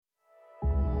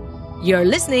You're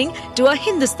listening to a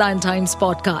Hindustan Times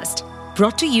podcast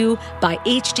brought to you by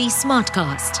HT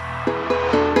Smartcast.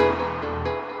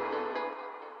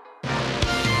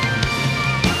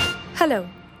 Hello,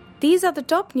 these are the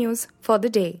top news for the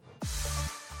day.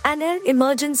 An air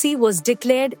emergency was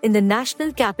declared in the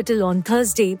national capital on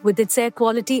Thursday, with its air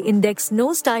quality index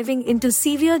nosediving into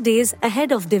severe days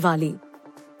ahead of Diwali.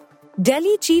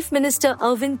 Delhi Chief Minister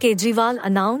Arvind Kejriwal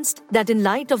announced that in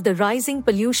light of the rising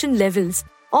pollution levels,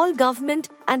 all government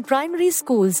and primary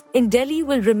schools in Delhi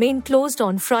will remain closed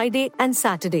on Friday and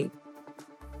Saturday.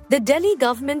 The Delhi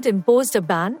government imposed a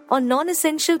ban on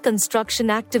non-essential construction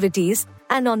activities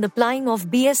and on the plying of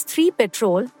BS3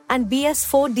 petrol and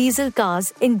BS4 diesel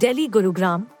cars in Delhi,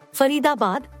 Gurugram,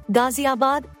 Faridabad,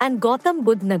 Ghaziabad and Gautam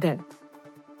Budh Nagar.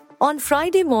 On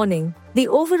Friday morning, the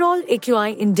overall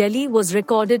AQI in Delhi was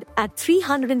recorded at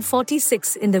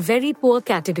 346 in the very poor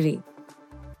category.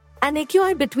 An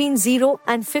AQI between 0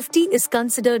 and 50 is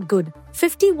considered good,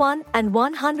 51 and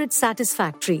 100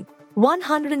 satisfactory,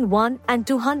 101 and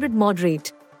 200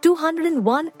 moderate,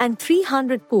 201 and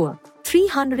 300 poor,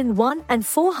 301 and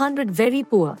 400 very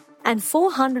poor, and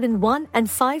 401 and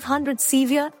 500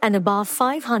 severe, and above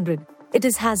 500, it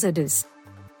is hazardous.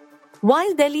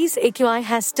 While Delhi's AQI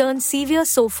has turned severe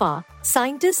so far,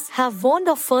 scientists have warned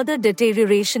of further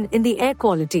deterioration in the air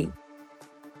quality.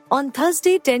 On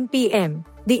Thursday 10 p.m.,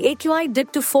 the AQI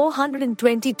dipped to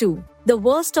 422, the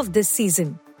worst of this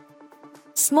season.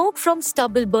 Smoke from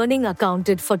stubble burning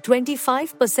accounted for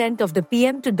 25% of the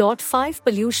PM2.5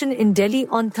 pollution in Delhi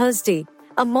on Thursday,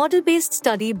 a model-based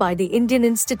study by the Indian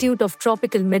Institute of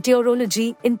Tropical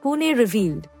Meteorology in Pune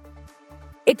revealed.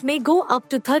 It may go up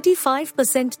to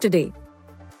 35% today.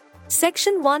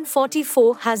 Section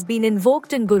 144 has been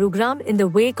invoked in Gurugram in the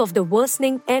wake of the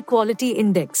worsening air quality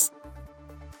index.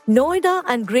 Noida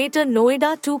and Greater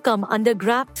Noida too come under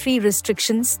GRAP 3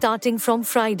 restrictions starting from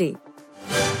Friday.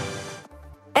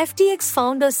 FTX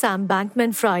founder Sam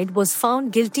Bankman-Fried was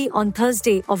found guilty on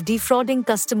Thursday of defrauding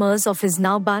customers of his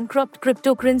now bankrupt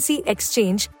cryptocurrency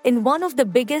exchange in one of the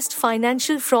biggest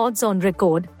financial frauds on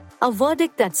record, a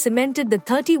verdict that cemented the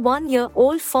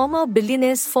 31-year-old former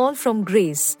billionaire's fall from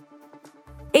grace.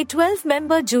 A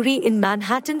 12-member jury in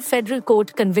Manhattan Federal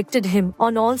Court convicted him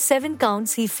on all 7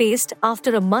 counts he faced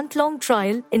after a month-long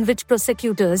trial in which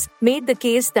prosecutors made the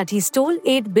case that he stole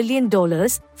 $8 billion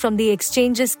from the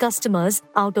exchange's customers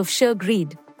out of sheer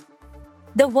greed.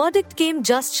 The verdict came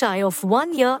just shy of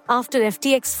 1 year after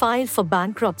FTX filed for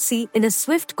bankruptcy in a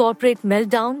swift corporate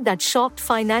meltdown that shocked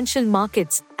financial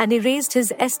markets and erased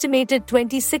his estimated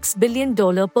 $26 billion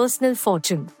personal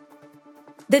fortune.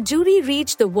 The jury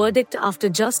reached the verdict after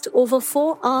just over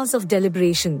 4 hours of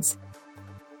deliberations.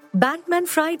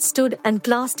 Bankman-Fried stood and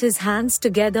clasped his hands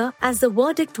together as the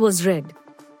verdict was read.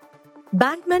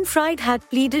 Bankman-Fried had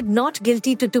pleaded not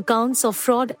guilty to 2 counts of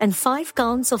fraud and 5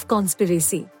 counts of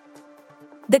conspiracy.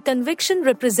 The conviction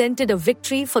represented a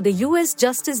victory for the U.S.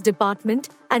 Justice Department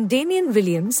and Damian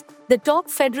Williams, the top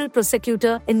federal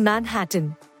prosecutor in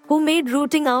Manhattan, who made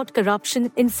rooting out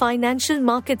corruption in financial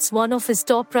markets one of his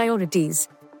top priorities.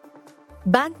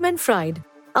 Bankman-Fried,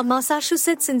 a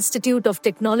Massachusetts Institute of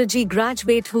Technology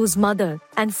graduate whose mother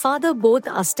and father both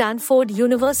are Stanford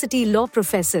University law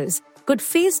professors, could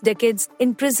face decades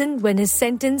in prison when his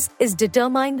sentence is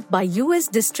determined by U.S.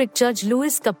 District Judge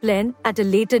Louis Kaplan at a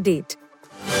later date.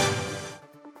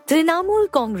 Trinamool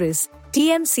Congress,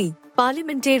 TMC,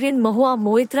 parliamentarian Mahua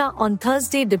Moitra on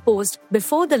Thursday deposed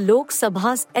before the Lok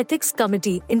Sabha's Ethics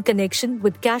Committee in connection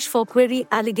with cash for query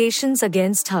allegations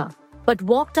against her, but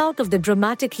walked out of the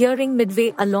dramatic hearing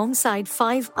midway alongside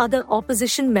 5 other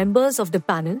opposition members of the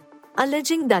panel,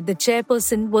 alleging that the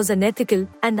chairperson was unethical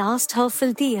and asked her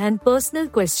filthy and personal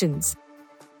questions.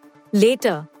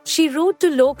 Later, she wrote to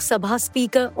Lok Sabha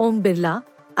Speaker Om Birla,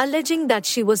 alleging that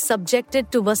she was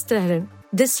subjected to vastraharan,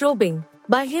 disrobing,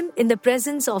 by him in the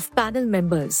presence of panel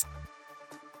members.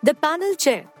 The panel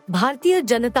chair, Bharatiya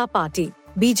Janata Party,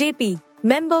 BJP,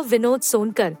 member Vinod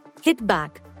Sonkar, hit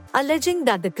back, alleging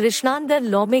that the Krishnandar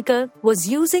lawmaker was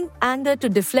using anger to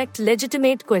deflect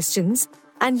legitimate questions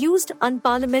and used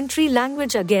unparliamentary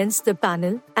language against the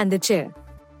panel and the chair.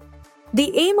 The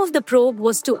aim of the probe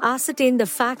was to ascertain the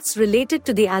facts related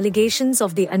to the allegations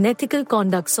of the unethical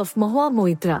conducts of Mahua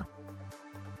Moitra.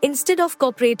 Instead of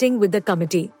cooperating with the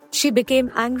committee, she became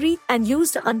angry and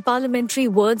used unparliamentary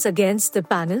words against the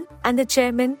panel and the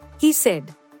chairman, he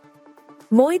said.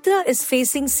 Moitra is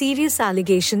facing serious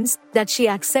allegations that she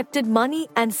accepted money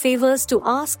and favors to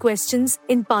ask questions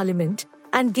in Parliament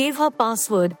and gave her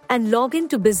password and login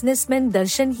to businessman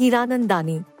Darshan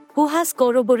Hiranandani, who has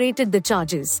corroborated the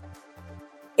charges.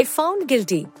 If found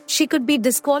guilty, she could be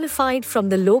disqualified from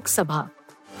the Lok Sabha.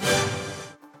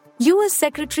 U.S.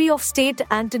 Secretary of State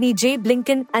Antony J.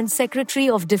 Blinken and Secretary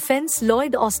of Defense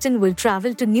Lloyd Austin will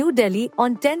travel to New Delhi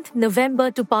on 10th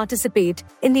November to participate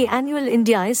in the annual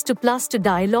India is to Plus to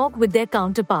dialogue with their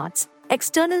counterparts,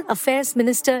 External Affairs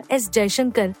Minister S.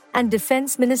 Jaishankar and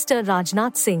Defense Minister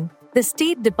Rajnath Singh, the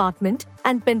State Department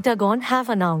and Pentagon have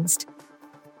announced.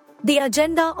 The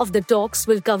agenda of the talks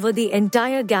will cover the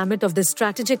entire gamut of the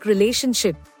strategic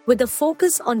relationship, with a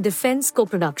focus on defense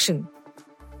co-production.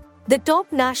 The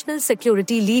top national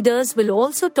security leaders will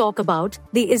also talk about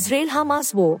the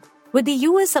Israel-Hamas war, with the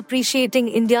US appreciating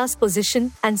India's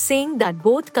position and saying that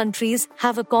both countries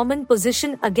have a common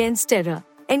position against terror,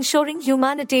 ensuring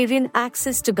humanitarian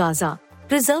access to Gaza,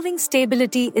 preserving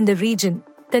stability in the region,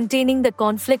 containing the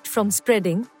conflict from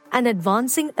spreading, and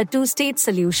advancing a two-state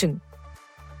solution.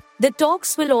 The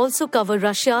talks will also cover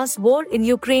Russia's war in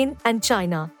Ukraine and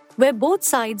China, where both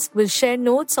sides will share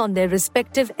notes on their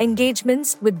respective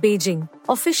engagements with Beijing,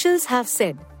 officials have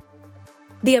said.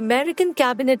 The American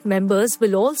cabinet members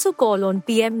will also call on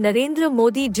PM Narendra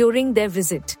Modi during their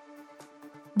visit.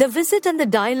 The visit and the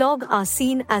dialogue are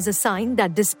seen as a sign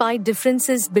that despite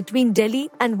differences between Delhi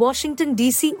and Washington,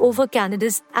 D.C. over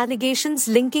Canada's allegations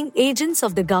linking agents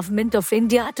of the Government of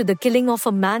India to the killing of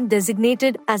a man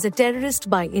designated as a terrorist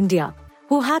by India,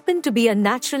 who happened to be a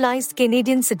naturalized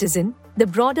Canadian citizen, the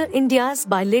broader India's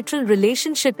bilateral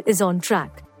relationship is on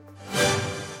track.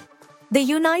 The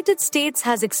United States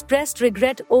has expressed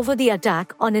regret over the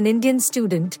attack on an Indian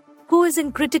student who is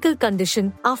in critical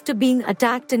condition after being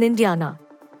attacked in Indiana.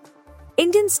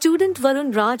 Indian student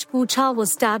Varun Raj Pucha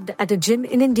was stabbed at a gym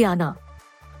in Indiana.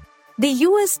 The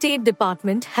U.S. State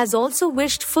Department has also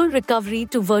wished full recovery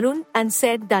to Varun and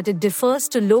said that it defers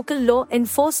to local law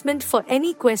enforcement for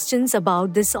any questions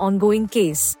about this ongoing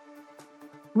case.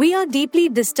 We are deeply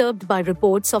disturbed by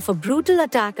reports of a brutal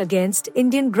attack against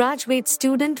Indian graduate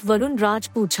student Varun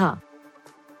Raj Pucha.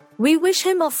 We wish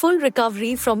him a full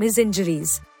recovery from his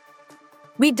injuries.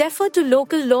 We defer to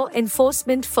local law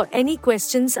enforcement for any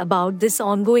questions about this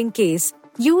ongoing case,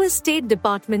 U.S. State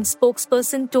Department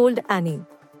spokesperson told Annie.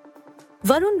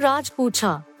 Varun Raj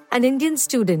Pucha, an Indian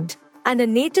student and a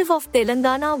native of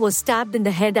Telangana, was stabbed in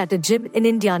the head at a gym in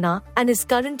Indiana and is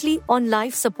currently on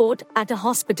life support at a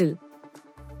hospital.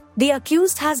 The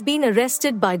accused has been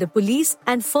arrested by the police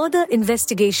and further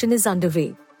investigation is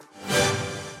underway.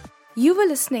 You were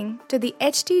listening to the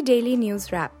HT Daily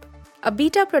News Wrap, a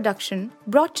beta production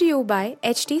brought to you by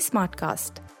HT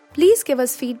Smartcast. Please give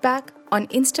us feedback on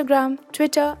Instagram,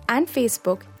 Twitter and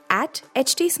Facebook at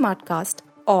HT Smartcast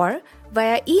or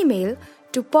via email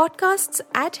to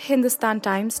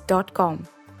podcasts@hindustantimes.com.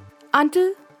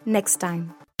 Until next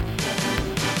time.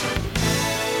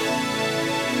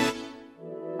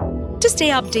 To stay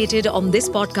updated on this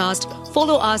podcast,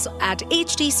 follow us at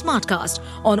HT Smartcast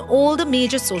on all the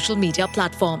major social media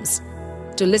platforms.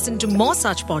 To listen to more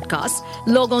such podcasts,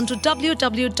 log on to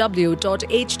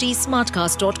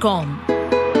www.htsmartcast.com.